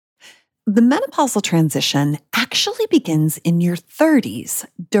The menopausal transition actually begins in your 30s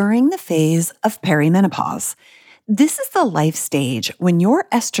during the phase of perimenopause. This is the life stage when your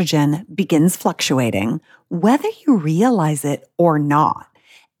estrogen begins fluctuating, whether you realize it or not,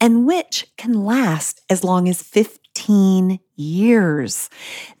 and which can last as long as 15 years.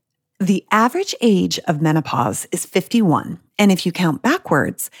 The average age of menopause is 51, and if you count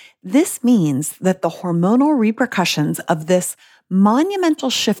backwards, this means that the hormonal repercussions of this monumental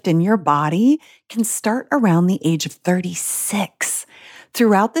shift in your body can start around the age of 36.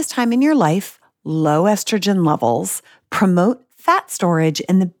 Throughout this time in your life, low estrogen levels promote fat storage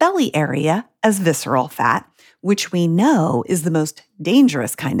in the belly area as visceral fat, which we know is the most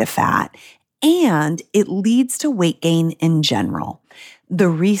dangerous kind of fat, and it leads to weight gain in general. The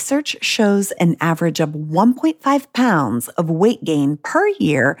research shows an average of 1.5 pounds of weight gain per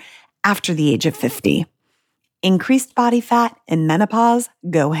year after the age of 50. Increased body fat and menopause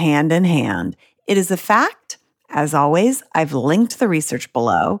go hand in hand. It is a fact. As always, I've linked the research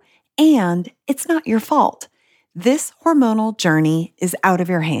below, and it's not your fault. This hormonal journey is out of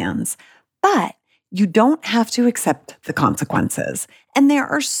your hands, but you don't have to accept the consequences. And there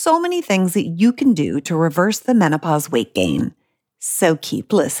are so many things that you can do to reverse the menopause weight gain. So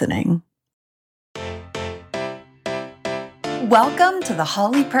keep listening. Welcome to the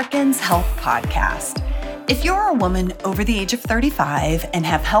Holly Perkins Health Podcast. If you're a woman over the age of 35 and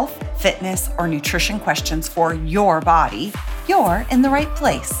have health, fitness, or nutrition questions for your body, you're in the right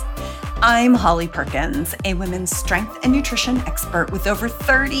place. I'm Holly Perkins, a women's strength and nutrition expert with over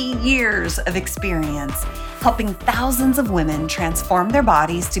 30 years of experience, helping thousands of women transform their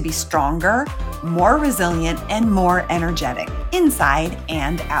bodies to be stronger, more resilient, and more energetic, inside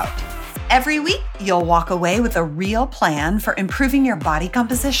and out. Every week, you'll walk away with a real plan for improving your body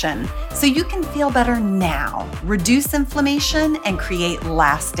composition so you can feel better now, reduce inflammation, and create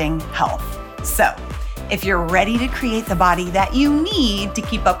lasting health. So, if you're ready to create the body that you need to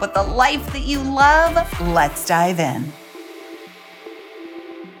keep up with the life that you love, let's dive in.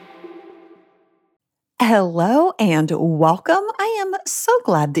 Hello and welcome. I am so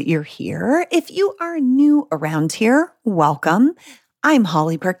glad that you're here. If you are new around here, welcome. I'm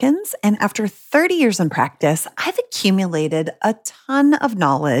Holly Perkins, and after 30 years in practice, I've accumulated a ton of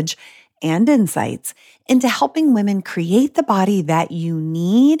knowledge and insights into helping women create the body that you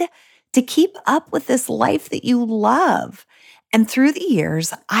need to keep up with this life that you love. And through the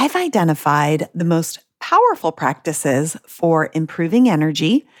years, I've identified the most powerful practices for improving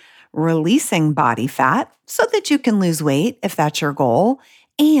energy, releasing body fat so that you can lose weight if that's your goal,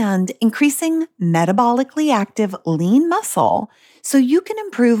 and increasing metabolically active lean muscle so you can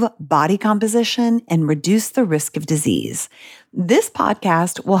improve body composition and reduce the risk of disease. This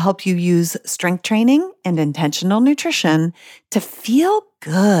podcast will help you use strength training and intentional nutrition to feel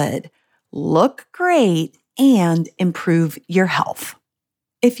good, look great, and improve your health.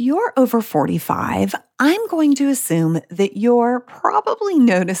 If you're over 45, I'm going to assume that you're probably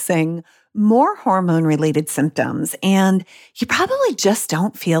noticing more hormone-related symptoms, and you probably just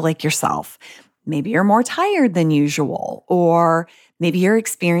don't feel like yourself. Maybe you're more tired than usual, or maybe you're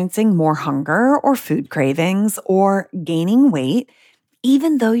experiencing more hunger or food cravings or gaining weight,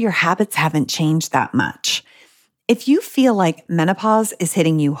 even though your habits haven't changed that much. If you feel like menopause is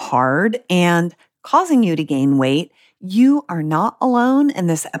hitting you hard and causing you to gain weight, you are not alone, and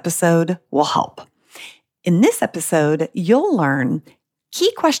this episode will help. In this episode, you'll learn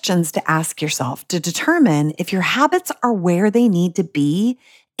key questions to ask yourself to determine if your habits are where they need to be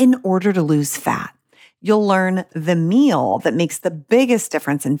in order to lose fat. You'll learn the meal that makes the biggest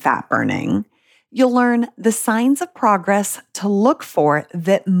difference in fat burning. You'll learn the signs of progress to look for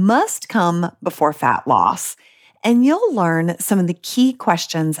that must come before fat loss. And you'll learn some of the key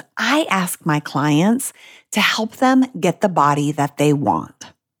questions I ask my clients to help them get the body that they want.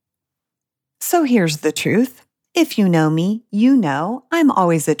 So here's the truth. If you know me, you know I'm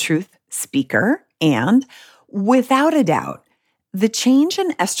always a truth speaker. And without a doubt, the change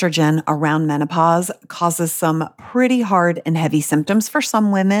in estrogen around menopause causes some pretty hard and heavy symptoms for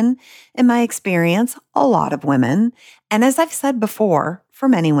some women. In my experience, a lot of women. And as I've said before, for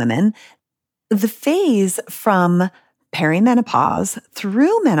many women, the phase from perimenopause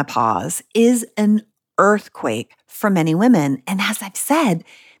through menopause is an earthquake for many women. And as I've said,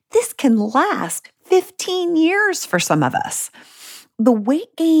 this can last 15 years for some of us. The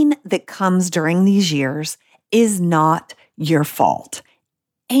weight gain that comes during these years is not your fault.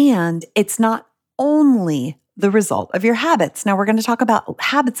 And it's not only the result of your habits. Now, we're going to talk about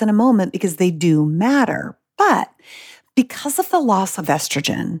habits in a moment because they do matter. But because of the loss of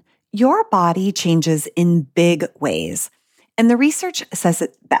estrogen, your body changes in big ways. And the research says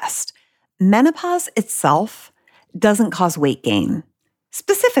it best. Menopause itself doesn't cause weight gain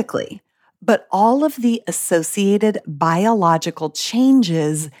specifically, but all of the associated biological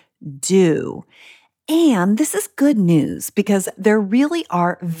changes do. And this is good news because there really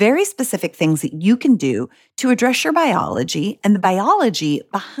are very specific things that you can do to address your biology and the biology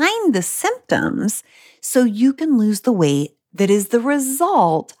behind the symptoms so you can lose the weight that is the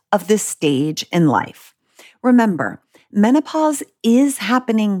result of this stage in life. Remember, menopause is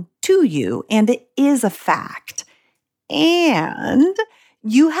happening to you and it is a fact. And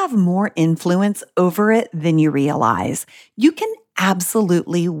you have more influence over it than you realize. You can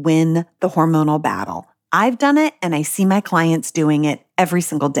absolutely win the hormonal battle. I've done it and I see my clients doing it every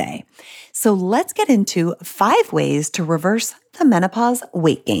single day. So let's get into 5 ways to reverse the menopause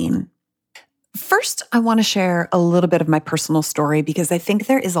weight gain. First, I want to share a little bit of my personal story because I think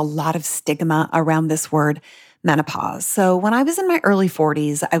there is a lot of stigma around this word menopause. So when I was in my early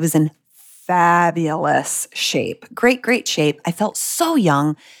 40s, I was in fabulous shape, great shape. I felt so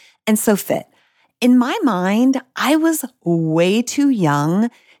young and so fit. In my mind, I was way too young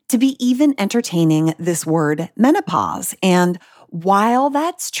to be even entertaining this word menopause. And while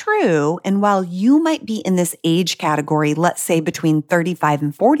that's true, and while you might be in this age category, let's say between 35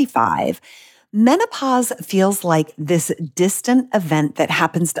 and 45, menopause feels like this distant event that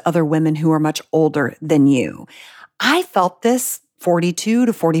happens to other women who are much older than you. I felt this 42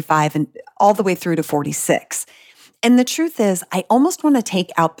 to 45 and all the way through to 46. And the truth is, I almost want to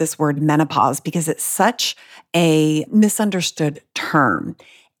take out this word menopause because it's such a misunderstood term.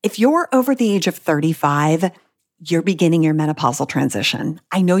 If you're over the age of 35, you're beginning your menopausal transition.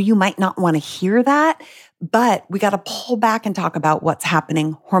 I know you might not want to hear that, but we got to pull back and talk about what's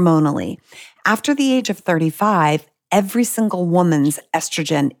happening hormonally. After the age of 35, every single woman's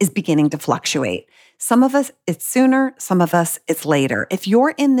estrogen is beginning to fluctuate. Some of us, it's sooner. Some of us, it's later. If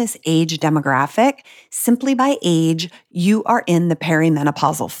you're in this age demographic, simply by age, you are in the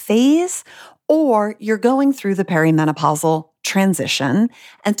perimenopausal phase, or you're going through the perimenopausal transition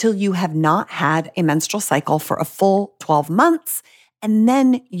until you have not had a menstrual cycle for a full 12 months, and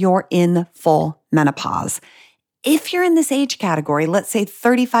then you're in full menopause. If you're in this age category, let's say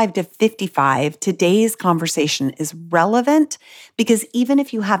 35 to 55, today's conversation is relevant because even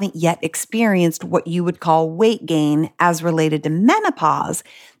if you haven't yet experienced what you would call weight gain as related to menopause,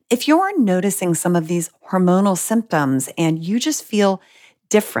 if you're noticing some of these hormonal symptoms and you just feel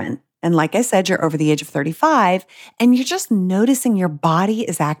different, and like I said, you're over the age of 35 and you're just noticing your body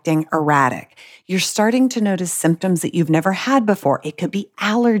is acting erratic. You're starting to notice symptoms that you've never had before. It could be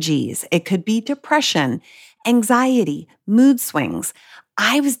allergies. It could be depression, anxiety, mood swings.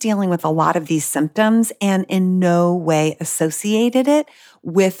 I was dealing with a lot of these symptoms and in no way associated it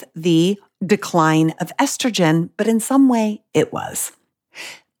with the decline of estrogen, but in some way it was.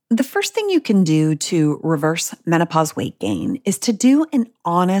 The first thing you can do to reverse menopause weight gain is to do an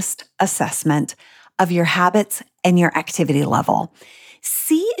honest assessment of your habits and your activity level.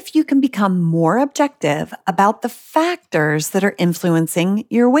 See if you can become more objective about the factors that are influencing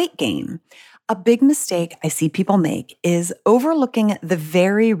your weight gain. A big mistake I see people make is overlooking the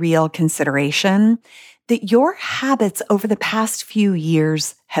very real consideration that your habits over the past few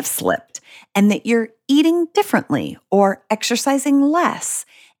years have slipped and that you're eating differently or exercising less.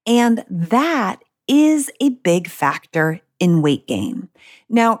 And that is a big factor in weight gain.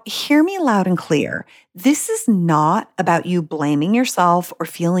 Now, hear me loud and clear. This is not about you blaming yourself or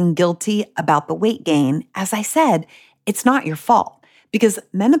feeling guilty about the weight gain. As I said, it's not your fault because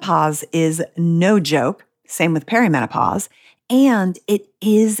menopause is no joke, same with perimenopause, and it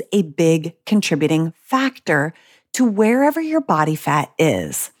is a big contributing factor to wherever your body fat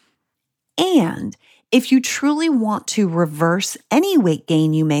is. And if you truly want to reverse any weight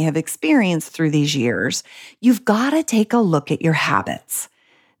gain you may have experienced through these years, you've got to take a look at your habits.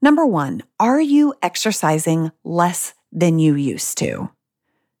 Number 1, are you exercising less than you used to?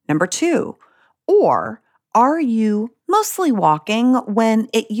 Number 2, or are you mostly walking when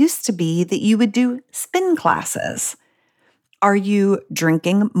it used to be that you would do spin classes? Are you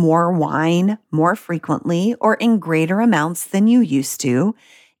drinking more wine more frequently or in greater amounts than you used to,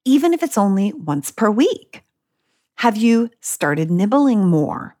 even if it's only once per week? Have you started nibbling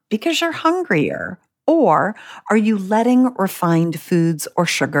more because you're hungrier? Or are you letting refined foods or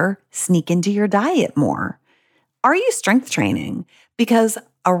sugar sneak into your diet more? Are you strength training? Because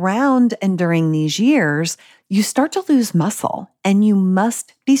around and during these years, you start to lose muscle and you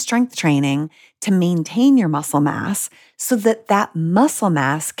must be strength training to maintain your muscle mass so that that muscle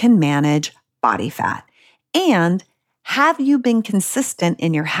mass can manage body fat. And have you been consistent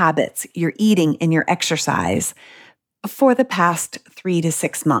in your habits, your eating, and your exercise? For the past 3 to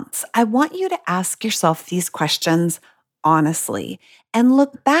 6 months, I want you to ask yourself these questions honestly and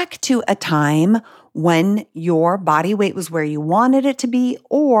look back to a time when your body weight was where you wanted it to be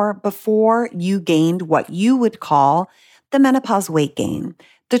or before you gained what you would call the menopause weight gain.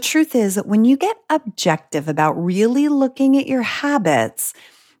 The truth is that when you get objective about really looking at your habits,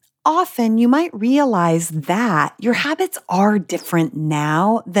 often you might realize that your habits are different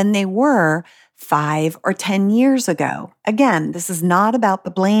now than they were 5 or 10 years ago. Again, this is not about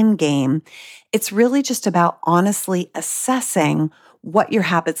the blame game. It's really just about honestly assessing what your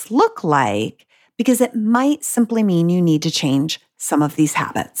habits look like because it might simply mean you need to change some of these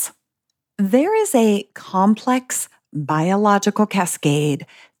habits. There is a complex biological cascade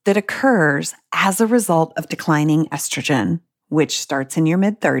that occurs as a result of declining estrogen, which starts in your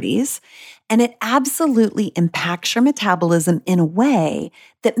mid-30s, and it absolutely impacts your metabolism in a way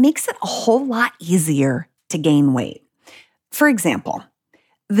that makes it a whole lot easier to gain weight. For example,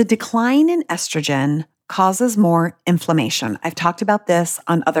 the decline in estrogen causes more inflammation. I've talked about this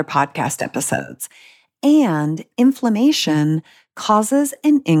on other podcast episodes. And inflammation causes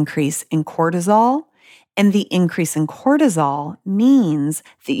an increase in cortisol. And the increase in cortisol means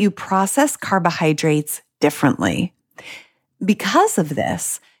that you process carbohydrates differently. Because of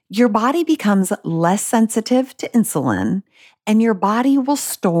this, your body becomes less sensitive to insulin, and your body will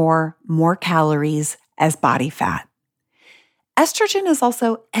store more calories as body fat. Estrogen is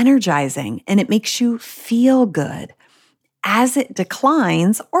also energizing and it makes you feel good. As it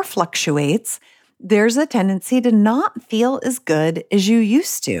declines or fluctuates, there's a tendency to not feel as good as you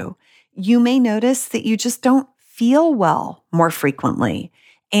used to. You may notice that you just don't feel well more frequently.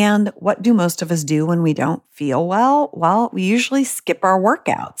 And what do most of us do when we don't feel well? Well, we usually skip our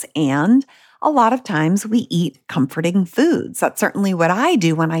workouts and a lot of times we eat comforting foods. That's certainly what I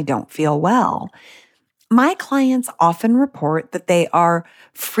do when I don't feel well. My clients often report that they are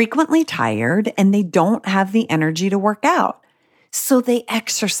frequently tired and they don't have the energy to work out. So they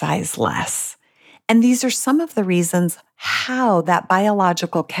exercise less. And these are some of the reasons how that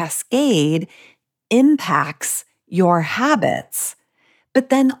biological cascade impacts your habits. But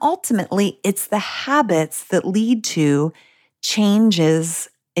then ultimately, it's the habits that lead to changes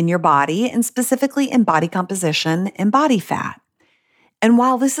in your body and specifically in body composition and body fat. And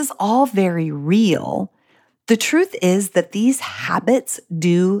while this is all very real, the truth is that these habits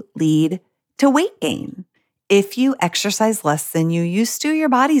do lead to weight gain. If you exercise less than you used to, your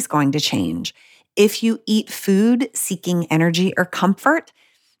body's going to change. If you eat food seeking energy or comfort,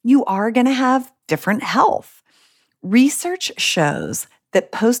 you are going to have different health. Research shows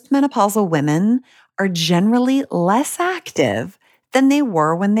that postmenopausal women are generally less active than they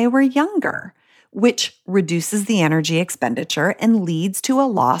were when they were younger, which reduces the energy expenditure and leads to a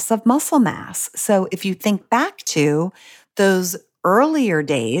loss of muscle mass. So if you think back to those earlier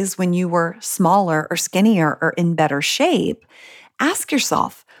days when you were smaller or skinnier or in better shape, ask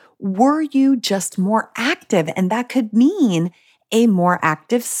yourself, were you just more active? And that could mean a more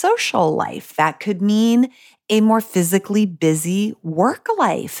active social life. That could mean a more physically busy work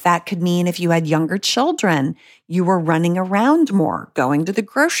life. That could mean if you had younger children, you were running around more, going to the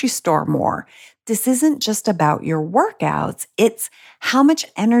grocery store more. This isn't just about your workouts. It's how much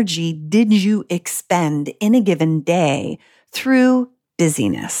energy did you expend in a given day through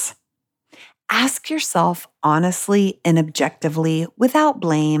busyness. Ask yourself honestly and objectively, without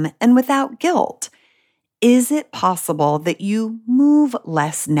blame and without guilt, is it possible that you move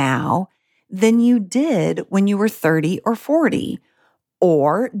less now than you did when you were 30 or 40?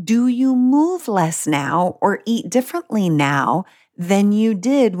 Or do you move less now or eat differently now than you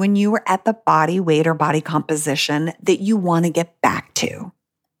did when you were at the body weight or body composition that you want to get back to?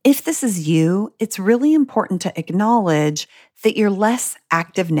 If this is you, it's really important to acknowledge that you're less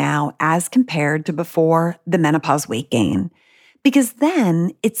active now as compared to before the menopause weight gain, because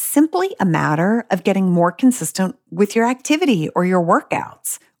then it's simply a matter of getting more consistent with your activity or your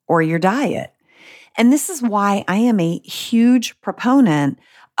workouts or your diet. And this is why I am a huge proponent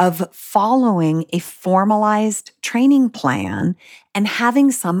of following a formalized training plan and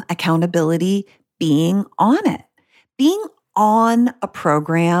having some accountability being on it. Being on a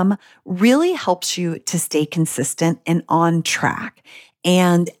program really helps you to stay consistent and on track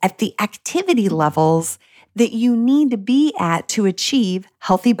and at the activity levels that you need to be at to achieve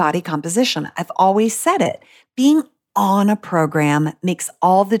healthy body composition. I've always said it. Being on a program makes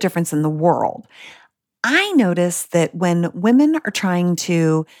all the difference in the world. I notice that when women are trying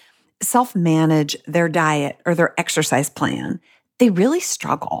to self-manage their diet or their exercise plan, they really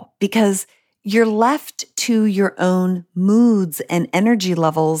struggle because you're left to your own moods and energy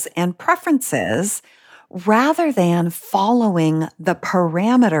levels and preferences rather than following the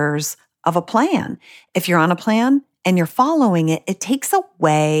parameters of a plan. If you're on a plan and you're following it, it takes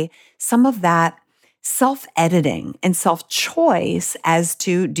away some of that self-editing and self-choice as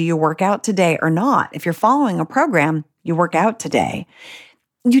to, do you work out today or not? If you're following a program, you work out today.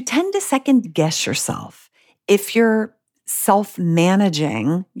 You tend to second guess yourself if you're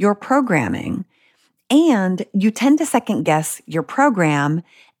self-managing your programming, and you tend to second guess your program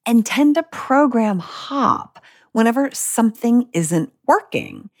and tend to program hop whenever something isn't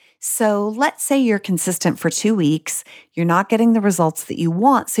working. So let's say you're consistent for 2 weeks, you're not getting the results that you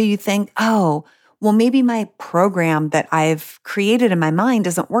want. So you think, oh, well, maybe my program that I've created in my mind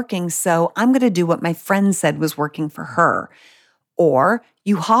isn't working. So I'm going to do what my friend said was working for her. Or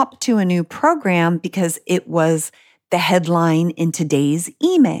you hop to a new program because it was the headline in today's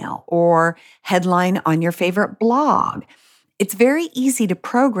email or headline on your favorite blog. It's very easy to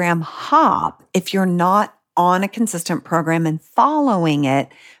program hop if you're not on a consistent program and following it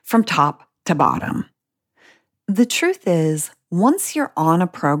from top to bottom. The truth is, once you're on a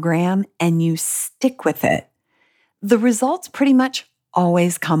program and you stick with it, the results pretty much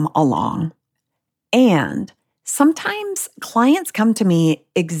always come along. And sometimes clients come to me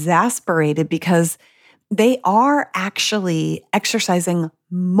exasperated because they are actually exercising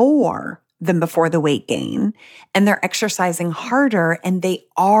more than before the weight gain, and they're exercising harder, and they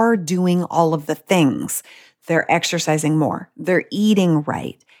are doing all of the things. They're exercising more, they're eating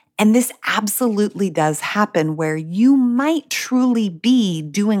right. And this absolutely does happen where you might truly be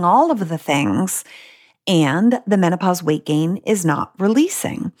doing all of the things and the menopause weight gain is not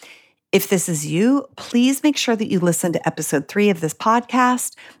releasing. If this is you, please make sure that you listen to episode 3 of this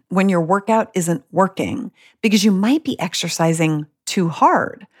podcast when your workout isn't working, because you might be exercising too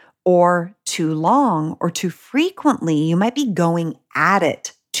hard or too long or too frequently. You might be going at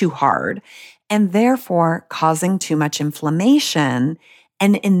it too hard and therefore causing too much inflammation.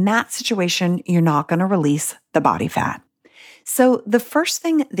 And in that situation, you're not going to release the body fat. So the first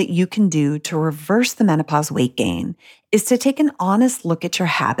thing that you can do to reverse the menopause weight gain is to take an honest look at your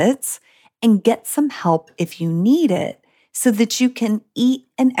habits and get some help if you need it so that you can eat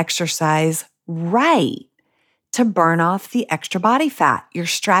and exercise right to burn off the extra body fat. Your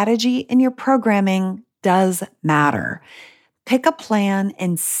strategy and your programming does matter. Pick a plan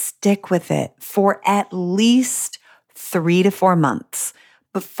and stick with it for at least 3 to 4 months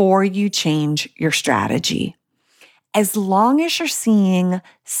before you change your strategy. As long as you're seeing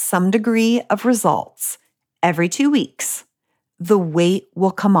some degree of results every 2 weeks, the weight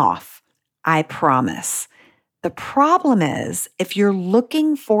will come off. I promise. The problem is, if you're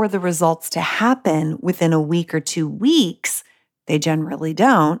looking for the results to happen within a week or 2 weeks, they generally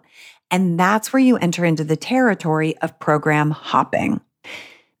don't. And that's where you enter into the territory of program hopping.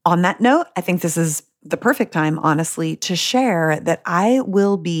 On that note, I think this is the perfect time, honestly, to share that I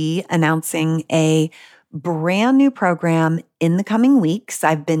will be announcing a brand new program in the coming weeks.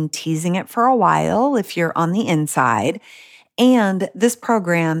 I've been teasing it for a while if you're on the inside. And this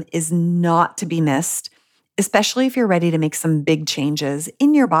program is not to be missed, especially if you're ready to make some big changes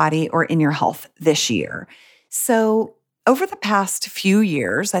in your body or in your health this year. So over the past few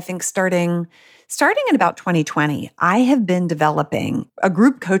years, I think starting in about 2020, I have been developing a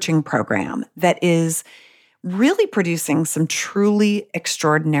group coaching program that is really producing some truly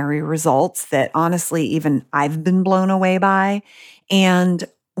extraordinary results that honestly, even I've been blown away by. And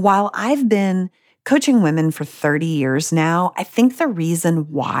while I've been coaching women for 30 years now, I think the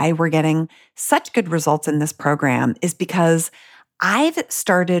reason why we're getting such good results in this program is because I've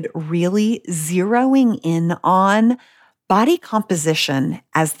started really zeroing in on body composition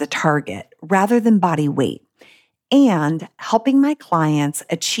as the target rather than body weight, and helping my clients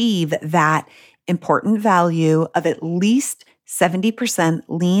achieve that important value of at least 70%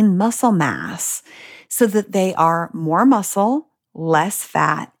 lean muscle mass so that they are more muscle, less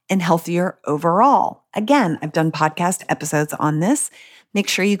fat, and healthier overall. Again, I've done podcast episodes on this. Make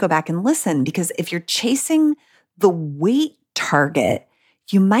sure you go back and listen, because if you're chasing the weight target,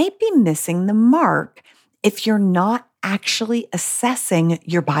 you might be missing the mark if you're not actually assessing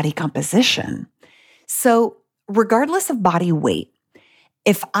your body composition. So regardless of body weight,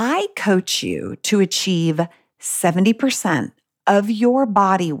 if I coach you to achieve 70% of your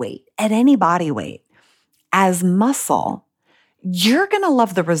body weight at any body weight as muscle, you're going to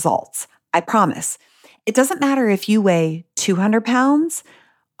love the results. I promise. It doesn't matter if you weigh 200 pounds,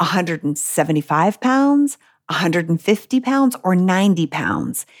 175 pounds, 150 pounds, or 90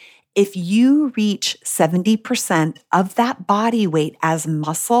 pounds. If you reach 70% of that body weight as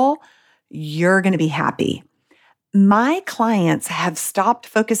muscle, you're going to be happy. My clients have stopped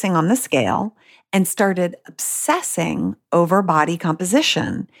focusing on the scale and started obsessing over body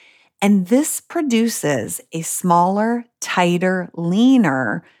composition. And this produces a smaller, tighter,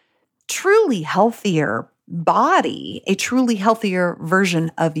 leaner, truly healthier body, a truly healthier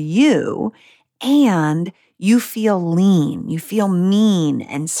version of you. And you feel lean, you feel mean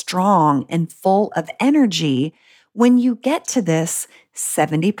and strong and full of energy when you get to this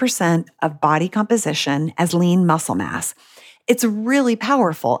 70% of body composition as lean muscle mass. It's really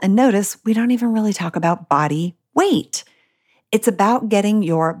powerful. And notice we don't even really talk about body weight. It's about getting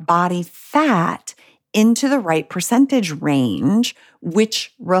your body fat into the right percentage range,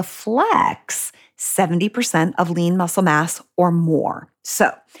 which reflects 70% of lean muscle mass or more.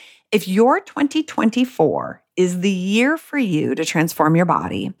 So if your 2024 is the year for you to transform your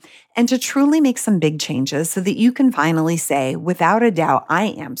body and to truly make some big changes so that you can finally say, without a doubt, I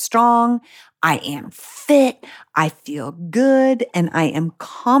am strong, I am fit, I feel good, and I am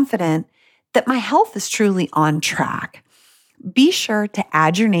confident that my health is truly on track, be sure to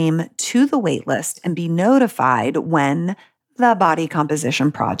add your name to the waitlist and be notified when the Body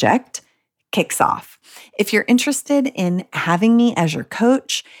Composition Project kicks off. If you're interested in having me as your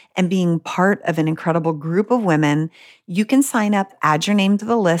coach and being part of an incredible group of women, you can sign up, add your name to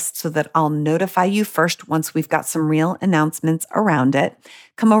the list so that I'll notify you first once we've got some real announcements around it.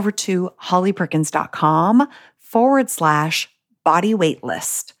 Come over to hollyperkins.com/body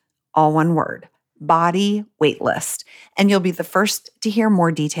waitlist, all one word. Body waitlist. And you'll be the first to hear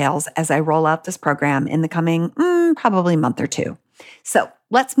more details as I roll out this program in the coming probably month or two. So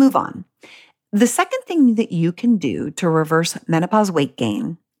let's move on. The second thing that you can do to reverse menopause weight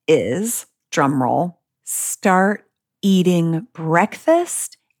gain is, drumroll, start eating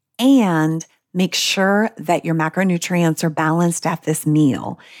breakfast and make sure that your macronutrients are balanced at this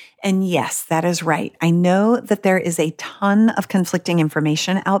meal. And yes, that is right. I know that there is a ton of conflicting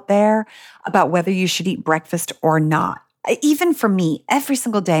information out there about whether you should eat breakfast or not. Even for me, every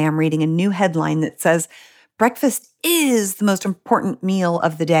single day I'm reading a new headline that says breakfast is the most important meal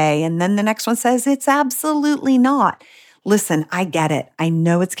of the day. And then the next one says it's absolutely not. Listen, I get it. I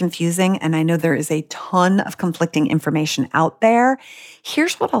know it's confusing and I know there is a ton of conflicting information out there.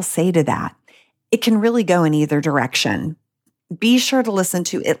 Here's what I'll say to that. It can really go in either direction. Be sure to listen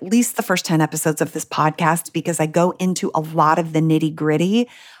to at least the first 10 episodes of this podcast because I go into a lot of the nitty-gritty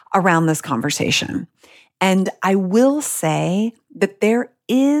around this conversation. And I will say that there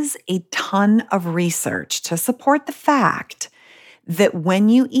is a ton of research to support the fact that when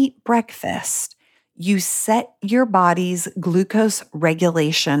you eat breakfast, you set your body's glucose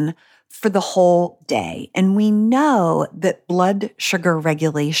regulation for the whole day. And we know that blood sugar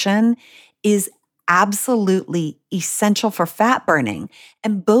regulation is absolutely essential for fat burning.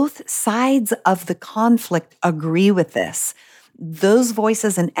 And both sides of the conflict agree with this. Those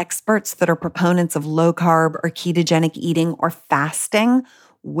voices and experts that are proponents of low carb or ketogenic eating or fasting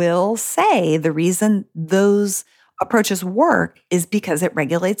will say the reason those approaches work is because it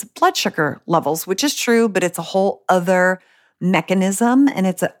regulates blood sugar levels, which is true, but it's a whole other mechanism and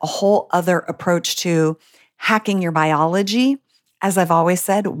it's a whole other approach to hacking your biology. As I've always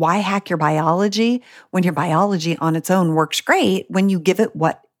said, why hack your biology when your biology on its own works great when you give it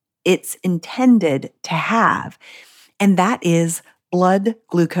what it's intended to have? And that is blood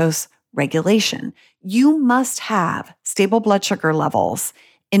glucose regulation. You must have stable blood sugar levels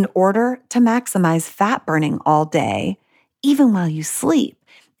in order to maximize fat burning all day, even while you sleep.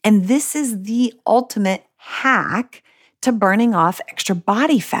 And this is the ultimate hack to burning off extra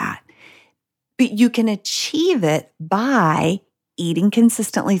body fat. But you can achieve it by eating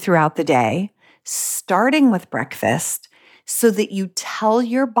consistently throughout the day, starting with breakfast, so that you tell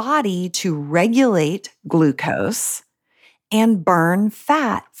your body to regulate glucose and burn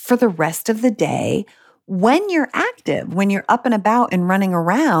fat for the rest of the day when you're active, when you're up and about and running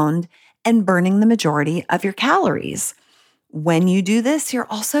around and burning the majority of your calories. When you do this, you're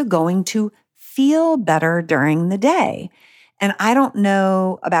also going to feel better during the day. And I don't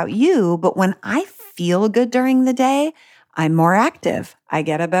know about you, but when I feel good during the day, I'm more active. I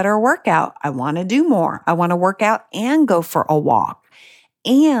get a better workout. I want to do more. I want to work out and go for a walk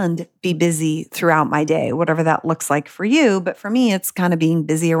and be busy throughout my day, whatever that looks like for you. But for me, it's kind of being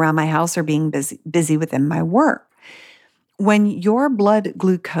busy around my house or being busy within my work. When your blood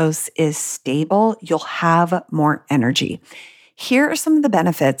glucose is stable, you'll have more energy. Here are some of the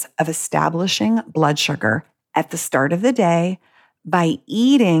benefits of establishing blood sugar at the start of the day by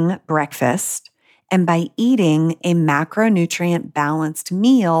eating breakfast and by eating a macronutrient balanced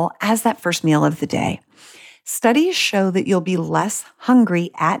meal as that first meal of the day. Studies show that you'll be less hungry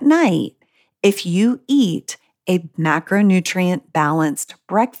at night if you eat a macronutrient balanced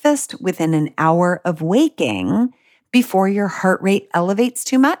breakfast within an hour of waking before your heart rate elevates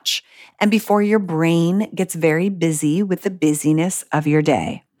too much and before your brain gets very busy with the busyness of your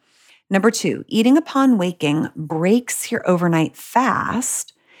day. Number 2, eating upon waking breaks your overnight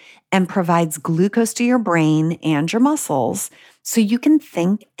fast and provides glucose to your brain and your muscles so you can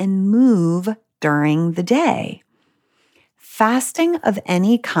think and move during the day. Fasting of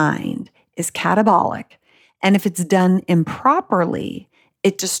any kind is catabolic, and if it's done improperly,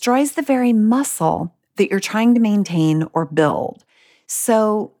 it destroys the very muscle that you're trying to maintain or build.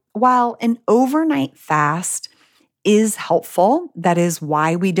 So while an overnight fast is helpful, that is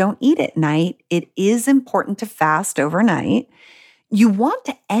why we don't eat at night, it is important to fast overnight. You want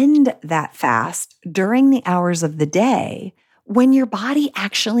to end that fast during the hours of the day when your body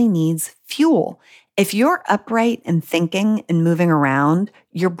actually needs fuel. If you're upright and thinking and moving around,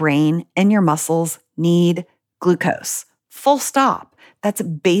 your brain and your muscles need glucose. Full stop. That's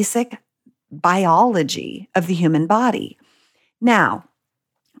basic biology of the human body. Now,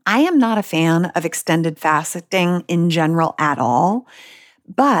 I am not a fan of extended fasting in general at all,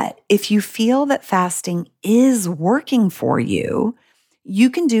 but if you feel that fasting is working for you, you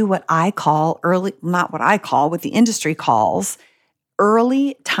can do what what the industry calls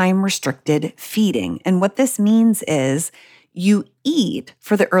early time restricted feeding. And what this means is you eat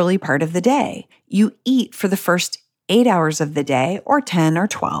for the early part of the day. You eat for the first 8 hours of the day, or 10 or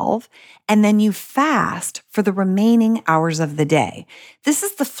 12, and then you fast for the remaining hours of the day. This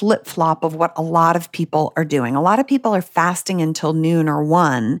is the flip-flop of what a lot of people are doing. A lot of people are fasting until noon or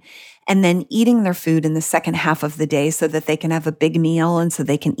 1 and then eating their food in the second half of the day so that they can have a big meal and so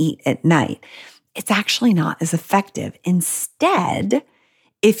they can eat at night. It's actually not as effective. Instead,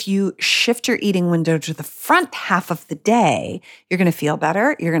 if you shift your eating window to the front half of the day, you're going to feel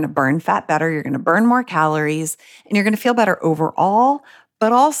better, you're going to burn fat better, you're going to burn more calories, and you're going to feel better overall.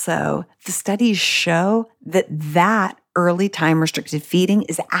 But also, the studies show that early time restricted feeding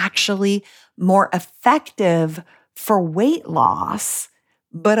is actually more effective for weight loss.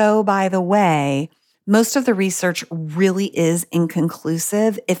 But oh, by the way, most of the research really is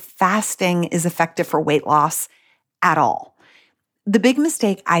inconclusive if fasting is effective for weight loss at all. The big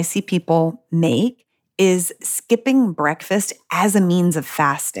mistake I see people make is skipping breakfast as a means of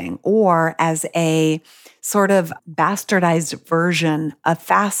fasting or as a sort of bastardized version of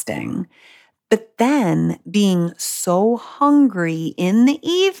fasting, but then being so hungry in the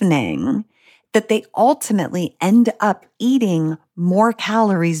evening that they ultimately end up eating more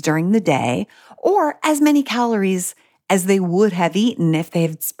calories during the day or as many calories as they would have eaten if they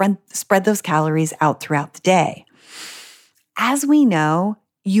had spread those calories out throughout the day. As we know,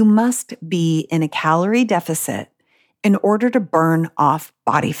 you must be in a calorie deficit in order to burn off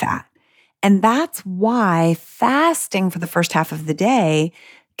body fat. And that's why fasting for the first half of the day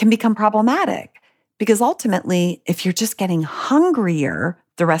can become problematic. Because ultimately, if you're just getting hungrier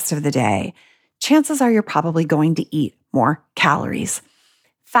the rest of the day, chances are you're probably going to eat more calories.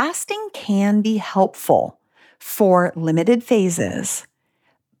 Fasting can be helpful for limited phases,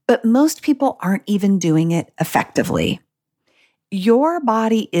 but most people aren't even doing it effectively. Your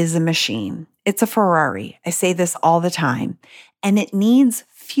body is a machine. It's a Ferrari. I say this all the time, and it needs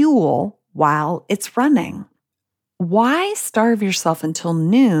fuel while it's running. Why starve yourself until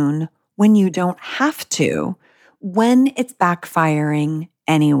noon when you don't have to, when it's backfiring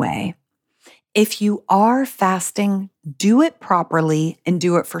anyway? If you are fasting, do it properly and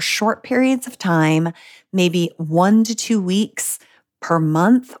do it for short periods of time, maybe 1 to 2 weeks per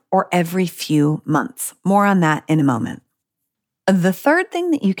month or every few months. More on that in a moment. The third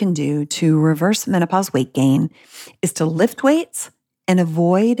thing that you can do to reverse menopause weight gain is to lift weights and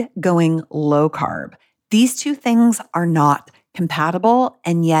avoid going low carb. These two things are not compatible,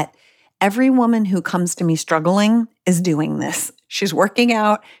 and yet every woman who comes to me struggling is doing this. She's working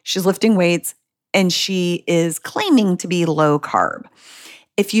out, she's lifting weights, and she is claiming to be low carb.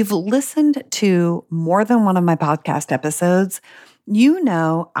 If you've listened to more than one of my podcast episodes, you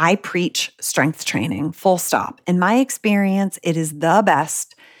know I preach strength training, full stop. In my experience, it is the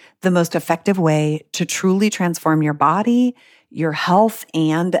best, the most effective way to truly transform your body, your health,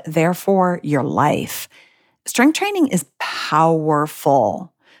 and therefore your life. Strength training is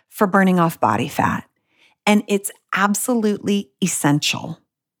powerful for burning off body fat, and it's absolutely essential,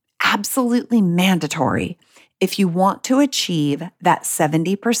 absolutely mandatory if you want to achieve that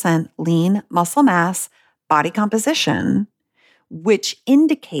 70% lean muscle mass body composition, which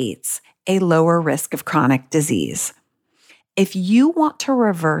indicates a lower risk of chronic disease. If you want to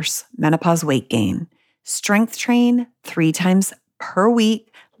reverse menopause weight gain, strength train 3 times per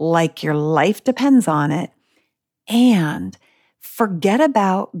week like your life depends on it, And forget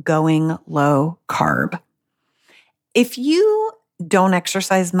about going low carb. If you don't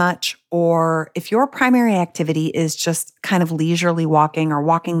exercise much, or if your primary activity is just kind of leisurely walking or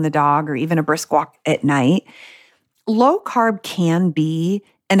walking the dog or even a brisk walk at night, low carb can be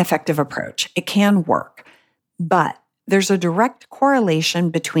an effective approach. It can work, but there's a direct correlation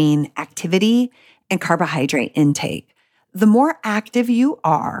between activity and carbohydrate intake. The more active you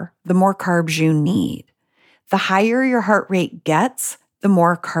are, the more carbs you need. The higher your heart rate gets, the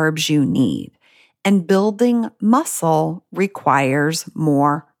more carbs you need. And building muscle requires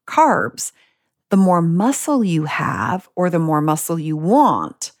more carbs. The more muscle you have, or the more muscle you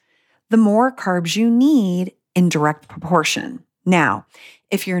want, the more carbs you need in direct proportion. Now,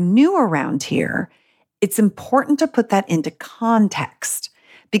 if you're new around here, it's important to put that into context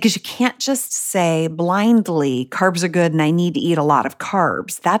because you can't just say blindly, carbs are good and I need to eat a lot of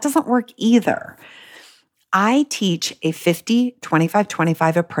carbs. That doesn't work either. I teach a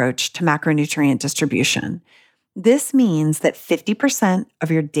 50-25-25 approach to macronutrient distribution. This means that 50%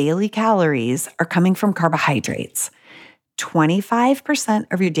 of your daily calories are coming from carbohydrates. 25%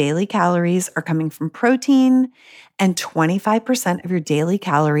 of your daily calories are coming from protein, and 25% of your daily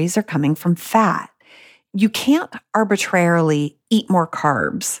calories are coming from fat. You can't arbitrarily eat more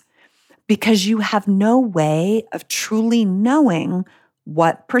carbs because you have no way of truly knowing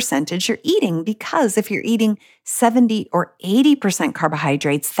what percentage you're eating. Because if you're eating 70 or 80%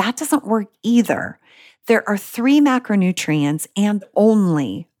 carbohydrates, that doesn't work either. There are 3 macronutrients and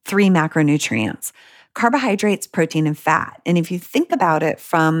only 3 macronutrients: carbohydrates, protein, and fat. And if you think about it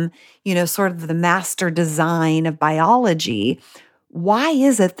from, sort of the master design of biology, why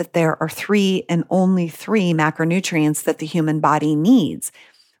is it that there are 3 and only 3 macronutrients that the human body needs?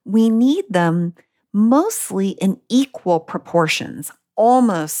 We need them mostly in equal proportions,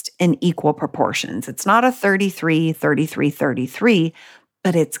 almost in equal proportions. It's not a 33, 33, 33,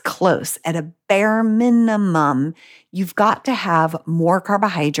 but it's close. At a bare minimum, you've got to have more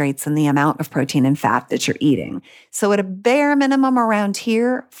carbohydrates than the amount of protein and fat that you're eating. So at a bare minimum around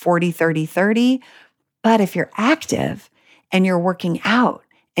here, 40, 30, 30. But if you're active and you're working out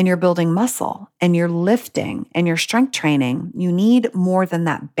and you're building muscle and you're lifting and you're strength training, you need more than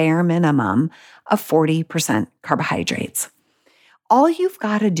that bare minimum of 40% carbohydrates. All you've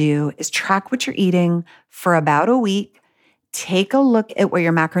got to do is track what you're eating for about a week. Take a look at what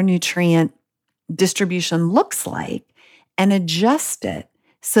your macronutrient distribution looks like and adjust it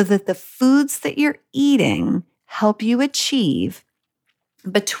so that the foods that you're eating help you achieve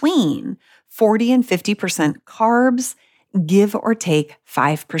between 40 and 50% carbs, give or take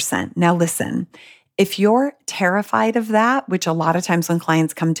 5%. Now listen, if you're terrified of that, which a lot of times when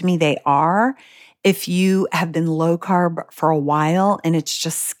clients come to me, they are, if you have been low carb for a while and it's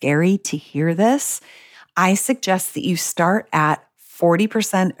just scary to hear this, I suggest that you start at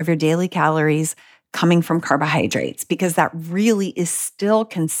 40% of your daily calories coming from carbohydrates, because that really is still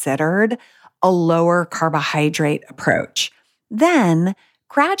considered a lower carbohydrate approach. Then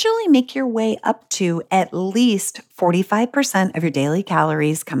gradually make your way up to at least 45% of your daily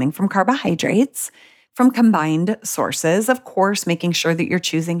calories coming from carbohydrates from combined sources. Of course, making sure that you're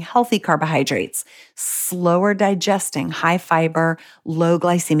choosing healthy carbohydrates, slower digesting, high fiber, low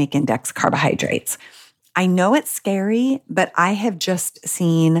glycemic index carbohydrates. I know it's scary, but I have just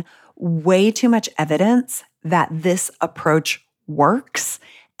seen way too much evidence that this approach works.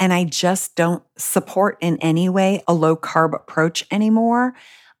 And I just don't support in any way a low carb approach anymore,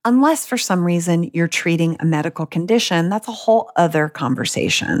 unless for some reason you're treating a medical condition. That's a whole other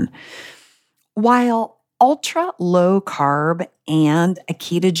conversation. While ultra low carb and a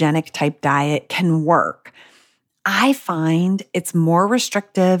ketogenic type diet can work, I find it's more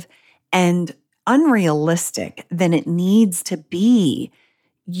restrictive and unrealistic than it needs to be.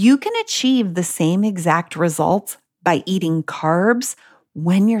 You can achieve the same exact results by eating carbs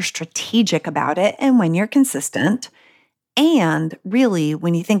when you're strategic about it and when you're consistent. And really,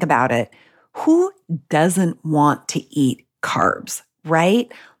 when you think about it, who doesn't want to eat carbs,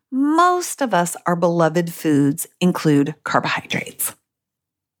 right? Most of us, our beloved foods include carbohydrates.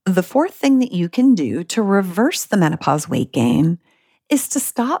 The fourth thing that you can do to reverse the menopause weight gain is to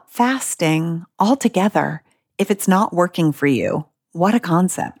stop fasting altogether if it's not working for you. What a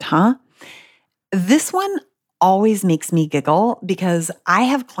concept, huh? This one always makes me giggle because I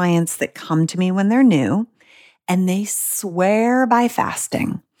have clients that come to me when they're new and they swear by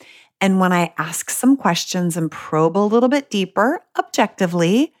fasting. And when I ask some questions and probe a little bit deeper,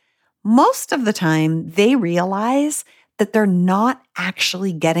 objectively, most of the time they realize that they're not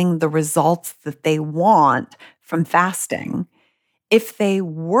actually getting the results that they want from fasting. If they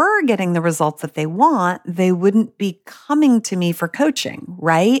were getting the results that they want, they wouldn't be coming to me for coaching,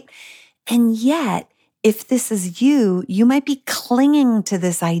 right? And yet, if this is you, you might be clinging to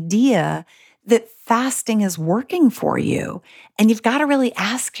this idea that fasting is working for you. And you've got to really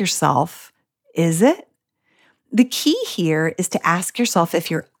ask yourself, is it? The key here is to ask yourself if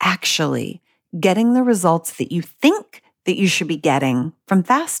you're actually getting the results that you think that you should be getting from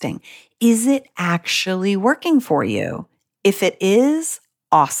fasting. Is it actually working for you? If it is,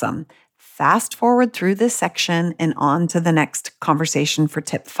 awesome. Fast forward through this section and on to the next conversation for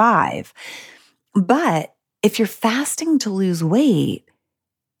tip 5. But if you're fasting to lose weight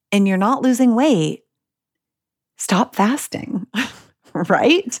and you're not losing weight, stop fasting,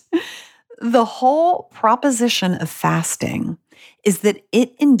 right? The whole proposition of fasting is that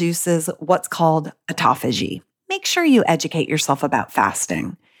it induces what's called autophagy. Make sure you educate yourself about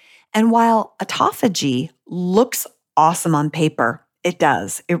fasting. And while autophagy looks awesome on paper, it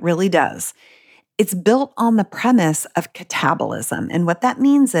does. It really does. It's built on the premise of catabolism. And what that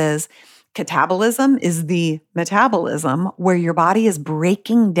means is catabolism is the metabolism where your body is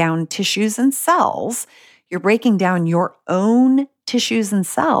breaking down tissues and cells. You're breaking down your own tissues and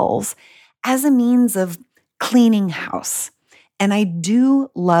cells as a means of cleaning house. And I do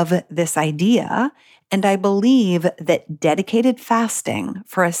love this idea. And I believe that dedicated fasting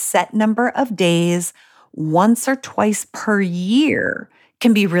for a set number of days, once or twice per year,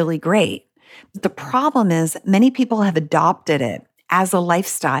 can be really great. The problem is many people have adopted it as a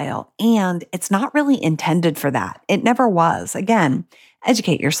lifestyle, and it's not really intended for that. It never was. Again,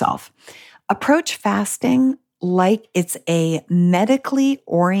 educate yourself. Approach fasting like it's a medically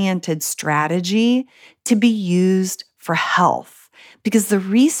oriented strategy to be used for health, because the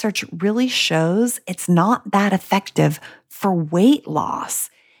research really shows it's not that effective for weight loss.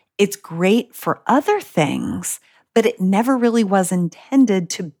 It's great for other things, but it never really was intended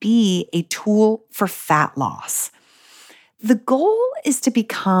to be a tool for fat loss. The goal is to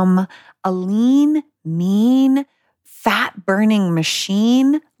become a lean, mean, fat-burning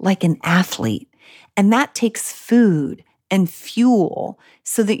machine like an athlete. And that takes food and fuel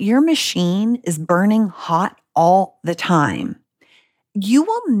so that your machine is burning hot all the time. You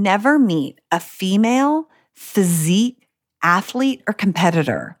will never meet a female physique athlete or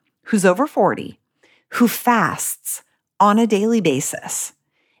competitor who's over 40 who fasts on a daily basis.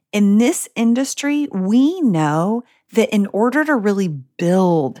 In this industry, we know that in order to really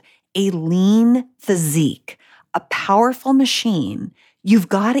build a lean physique, a powerful machine, you've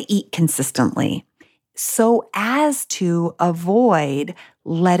got to eat consistently so as to avoid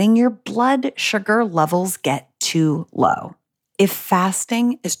letting your blood sugar levels get too low. If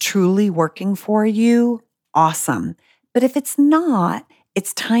fasting is truly working for you, awesome. But if it's not,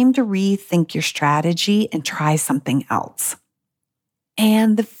 it's time to rethink your strategy and try something else.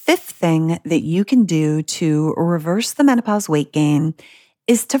 And the 5th thing that you can do to reverse the menopause weight gain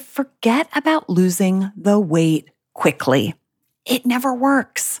is to forget about losing the weight quickly. It never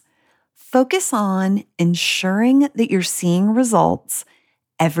works. Focus on ensuring that you're seeing results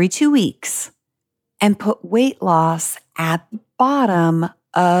every 2 weeks and put weight loss at the bottom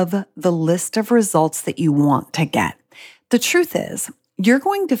of the list of results that you want to get. The truth is, you're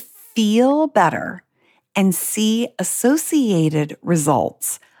going to feel better and see associated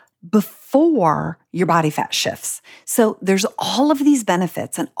results before your body fat shifts. So there's all of these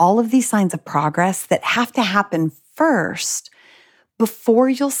benefits and all of these signs of progress that have to happen first before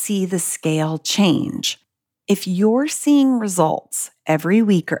you'll see the scale change. If you're seeing results every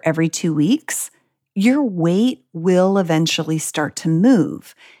week or every 2 weeks, your weight will eventually start to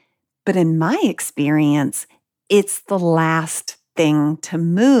move. But in my experience, it's the last thing to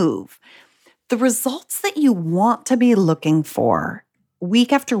move. The results that you want to be looking for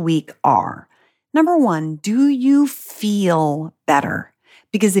week after week are, number 1, do you feel better?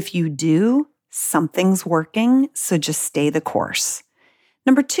 Because if you do, something's working, so just stay the course.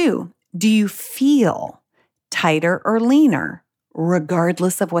 Number 2, do you feel tighter or leaner,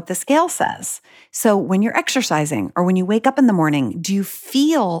 regardless of what the scale says? So when you're exercising or when you wake up in the morning, do you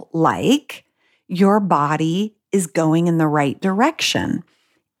feel like your body is going in the right direction?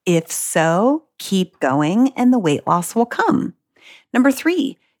 If so, keep going and the weight loss will come. Number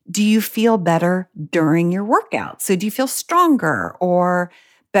 3, do you feel better during your workout? So do you feel stronger or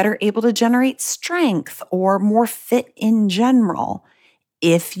better able to generate strength or more fit in general?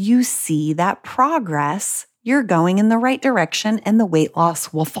 If you see that progress, you're going in the right direction and the weight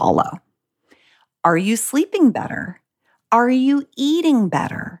loss will follow. Are you sleeping better? Are you eating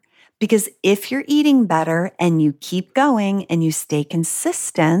better? Because if you're eating better and you keep going and you stay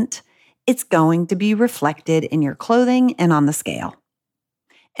consistent, it's going to be reflected in your clothing and on the scale.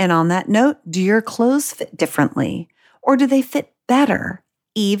 And on that note, do your clothes fit differently? Or do they fit better,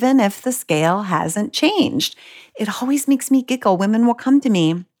 even if the scale hasn't changed? It always makes me giggle. Women will come to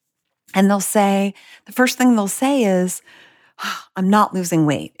me and the first thing they'll say is, I'm not losing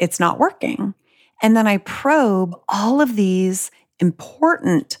weight. It's not working. And then I probe all of these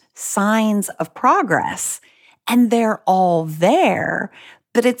important signs of progress, and they're all there.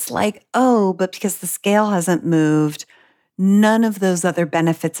 But it's like, oh, but because the scale hasn't moved, none of those other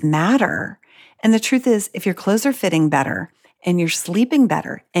benefits matter. And the truth is, if your clothes are fitting better and you're sleeping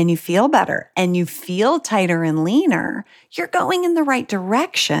better and you feel better and you feel tighter and leaner, you're going in the right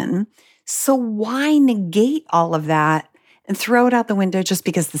direction. So why negate all of that and throw it out the window just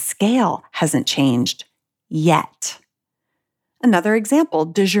because the scale hasn't changed yet? Another example,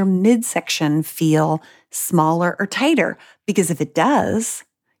 does your midsection feel smaller or tighter? Because if it does,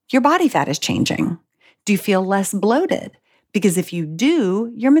 your body fat is changing. Do you feel less bloated? Because if you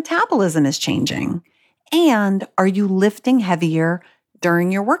do, your metabolism is changing. And are you lifting heavier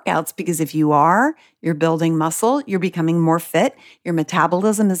during your workouts? Because if you are, you're building muscle, you're becoming more fit, your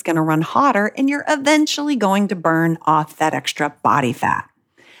metabolism is going to run hotter, and you're eventually going to burn off that extra body fat.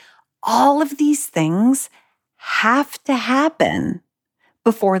 All of these things have to happen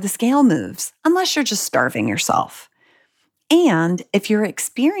before the scale moves, unless you're just starving yourself. And if you're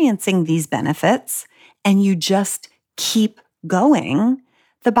experiencing these benefits and you just keep going,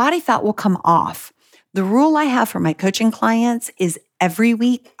 the body fat will come off. The rule I have for my coaching clients is every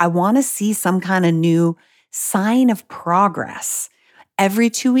week, I want to see some kind of new sign of progress. Every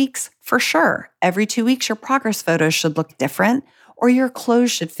 2 weeks, for sure. Every 2 weeks, your progress photos should look different, or your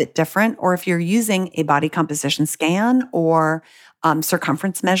clothes should fit different. Or if you're using a body composition scan or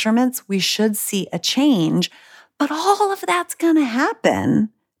circumference measurements, we should see a change. But all of that's going to happen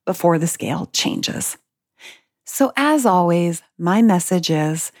before the scale changes. So as always, my message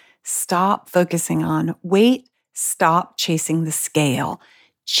is stop focusing on weight, stop chasing the scale,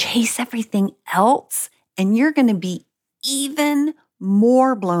 chase everything else, and you're going to be even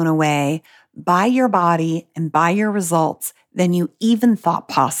more blown away by your body and by your results than you even thought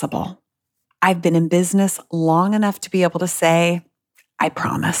possible. I've been in business long enough to be able to say, I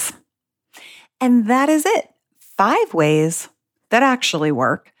promise. And that is it. 5 ways that actually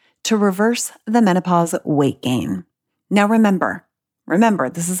work to reverse the menopause weight gain. Now remember,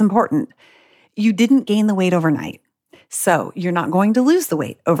 this is important. You didn't gain the weight overnight. So you're not going to lose the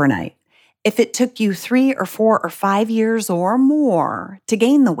weight overnight. If it took you 3 or 4 or 5 years or more to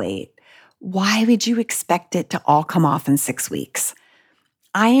gain the weight, why would you expect it to all come off in 6 weeks?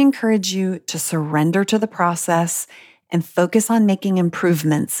 I encourage you to surrender to the process and focus on making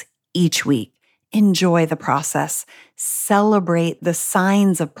improvements each week. Enjoy the process. Celebrate the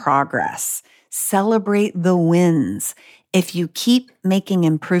signs of progress. Celebrate the wins. If you keep making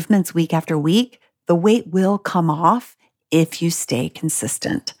improvements week after week, the weight will come off if you stay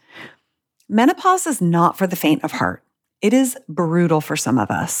consistent. Menopause is not for the faint of heart. It is brutal for some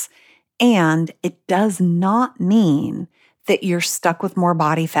of us. And it does not mean that you're stuck with more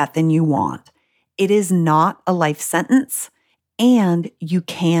body fat than you want. It is not a life sentence. And you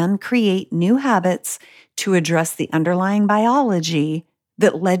can create new habits to address the underlying biology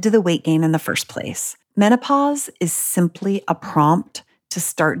that led to the weight gain in the first place. Menopause is simply a prompt to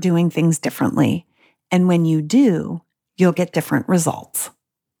start doing things differently. And when you do, you'll get different results.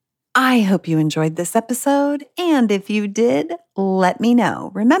 I hope you enjoyed this episode. And if you did, let me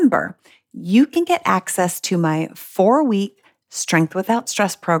know. Remember, you can get access to my 4-week Strength Without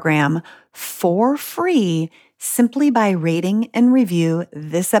Stress program for free simply by rating and review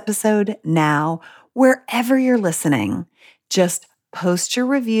this episode now, wherever you're listening. Just post your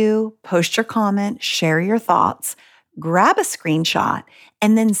review, post your comment, share your thoughts, grab a screenshot,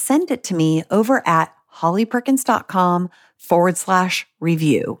 and then send it to me over at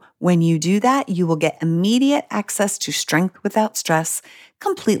hollyperkins.com/review. When you do that, you will get immediate access to Strength Without Stress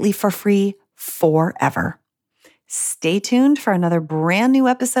completely for free forever. Stay tuned for another brand new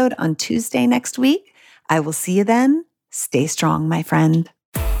episode on Tuesday next week. I will see you then. Stay strong, my friend.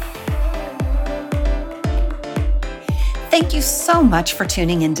 Thank you so much for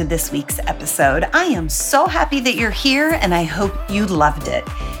tuning into this week's episode. I am so happy that you're here, and I hope you loved it.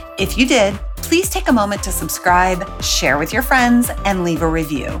 If you did, please take a moment to subscribe, share with your friends, and leave a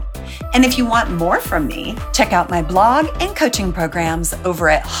review. And if you want more from me, check out my blog and coaching programs over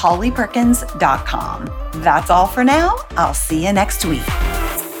at hollyperkins.com. That's all for now. I'll see you next week.